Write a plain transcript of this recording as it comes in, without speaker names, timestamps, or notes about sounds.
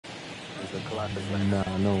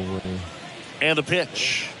Nah, no way. And the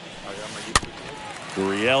pitch.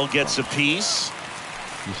 Gurriel gets a piece.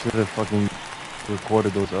 You should have fucking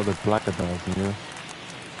recorded those other placatas, you know?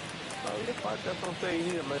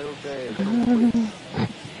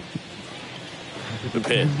 The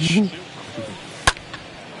pitch.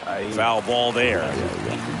 Foul ball there.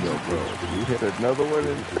 Yo, bro, you hit another one.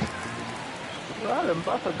 Oh,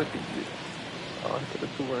 I hit a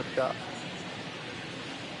 2-run shot.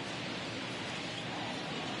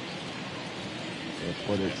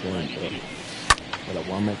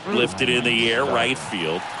 Lifted in the air, right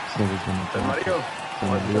field. And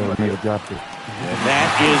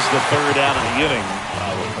that is the third out of the inning.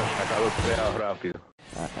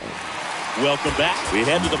 Welcome back. We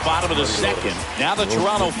head to the bottom of the second. Now the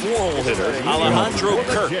Toronto four-hole hitter, Alejandro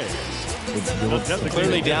Kirk.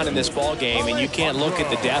 Clearly down in this ball game, and you can't look at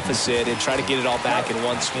the deficit and try to get it all back in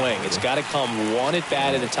one swing. It's got to come one at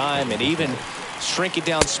bat at a time, and even shrink it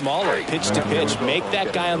down smaller, pitch to pitch. Make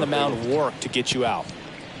that guy on the mound work to get you out.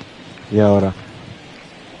 Y ahora.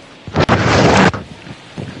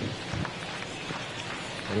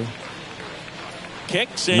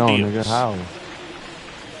 Kicks and No, deals. nigga, how?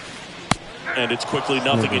 And it's quickly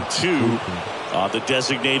 0-2 on the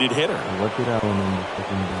designated hitter.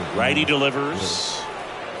 Righty delivers.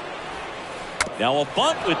 Now a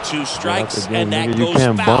bunt with 2 strikes, and that goes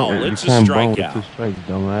foul. It's a strikeout.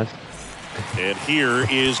 Dumbass. And here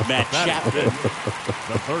is Matt Chapman.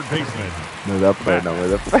 The third baseman. No, that play,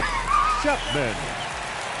 Chapman.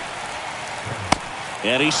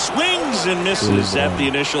 And he swings and misses at the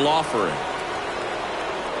initial offering.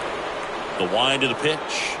 The wind of the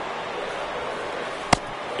pitch.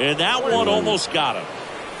 And that one almost got him.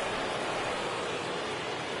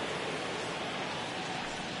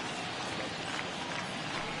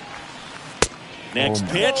 Next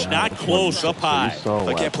pitch, not close, up high.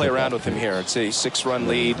 I can't play around with him here. It's a 6-run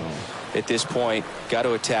lead at this point. Got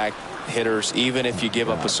to attack hitters, even if you give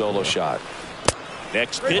up a solo shot.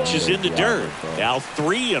 Next pitch is in the dirt. Now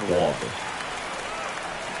 3-1.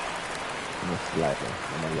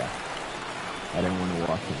 I didn't want to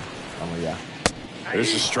walk him.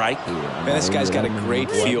 There's a strike. Man, this guy's got a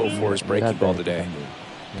great feel for his breaking ball today.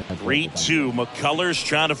 3-2. McCullers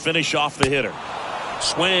trying to finish off the hitter.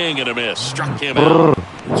 Swing and a miss. Struck him out.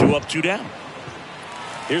 2 up, 2 down.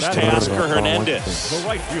 Here's Teoscar Hernandez. The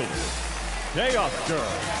right fielder, Teoscar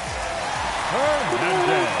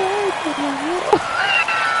Hernandez.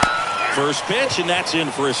 First pitch, and that's in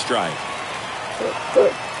for a strike.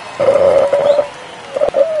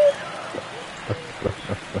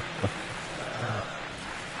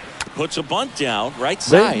 Puts a bunt down, right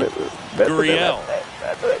side. Gurriel.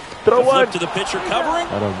 Throw one to the pitcher covering,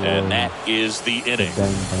 and that is the inning.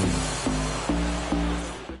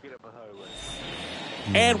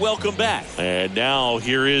 And welcome back. And now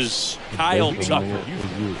here is Kyle Tucker.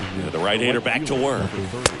 The right-hander back to work.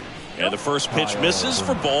 And the first pitch misses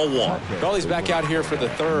for ball 1. Crawley's back out here for the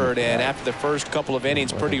third, and after the first couple of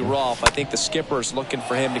innings, pretty rough. I think the skipper's looking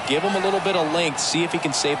for him to give him a little bit of length, see if he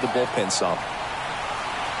can save the bullpen some.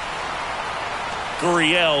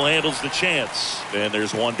 Gurriel handles the chance, and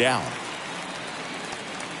there's one down.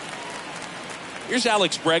 Here's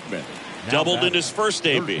Alex Bregman. Doubled in his first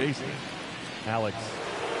AB. Alex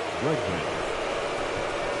Bregman.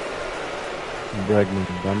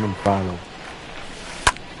 Bregman, follow.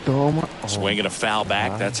 Swinging a foul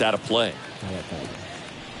back. That's out of play.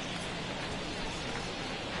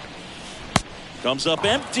 Comes up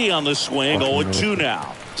empty on the swing. 0-2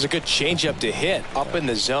 now. It's a good changeup to hit up in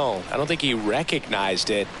the zone. I don't think he recognized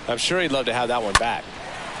it. I'm sure he'd love to have that one back.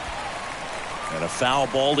 And a foul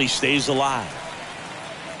ball. He stays alive.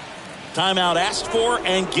 Timeout asked for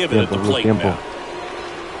and given at the plate now.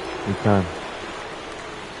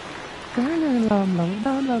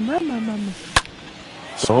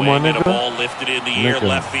 Swing and a ball lifted in the air,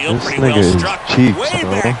 left field, pretty well struck. Way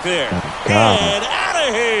back there. And out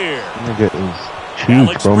of here.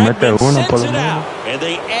 Alex Bregman sends it out, and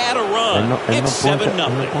they add a run. It's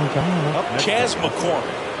 7-0. Chas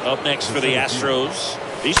McCormick up next for the Astros.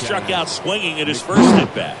 He struck out swinging at his first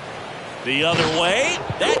at-bat. The other way,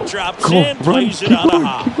 that drops in, plays it out of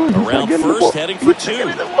high. Around first, heading for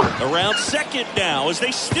 2. Around second now, as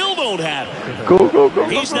they still don't have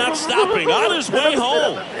it. He's not stopping, on his way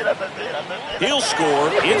home. He'll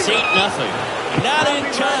score. It's 8-0. Not in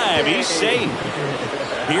time. He's safe.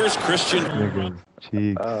 Here's Christian.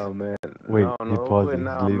 Oh man! Wait, he paused.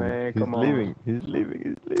 Now, man. Come on. He's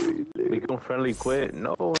leaving. Become friendly, quit.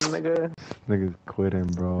 No, nigga. Niggas quitting,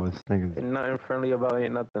 bro. This niggas. Ain't nothing friendly about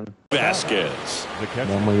it. Nothing. Vasquez. The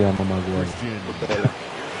catcher, Vamos ya, mamá, güey. Christian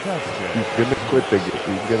touchdown. He's gonna quit the game.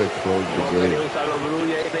 He's gonna close the game.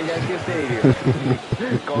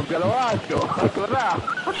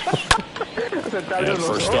 And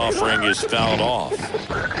first offering is fouled off.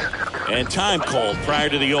 And time called prior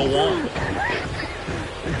to the 0-1.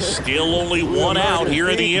 Still only one out here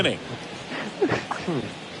in the inning.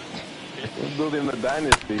 Building the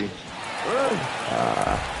dynasty.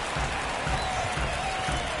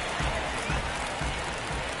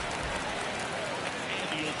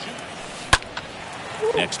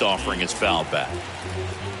 Next offering is fouled back.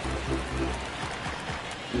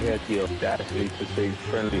 He had the audacity to say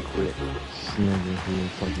friendly quit. This nigga here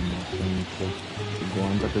talking about friendly quit. Go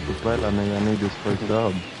andate tu pela, nigga. I need this first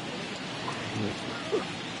dub.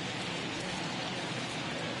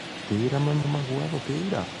 Tírame, mamá huevo,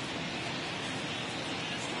 tira.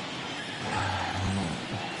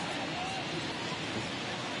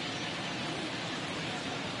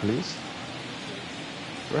 Please?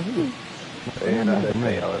 Right here.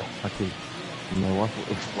 Aquí. Me voy a...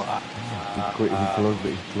 He closed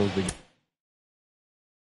it. He closed it.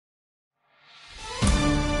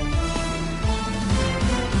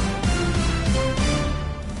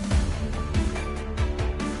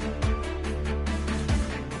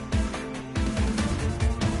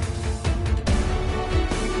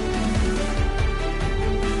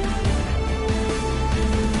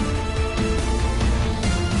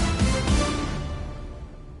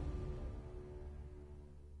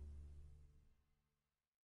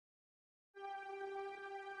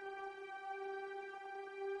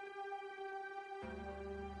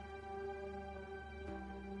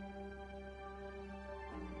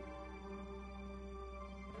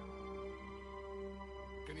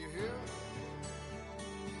 Can you hear?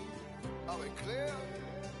 Are we clear?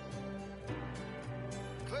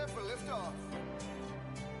 Clear for liftoff.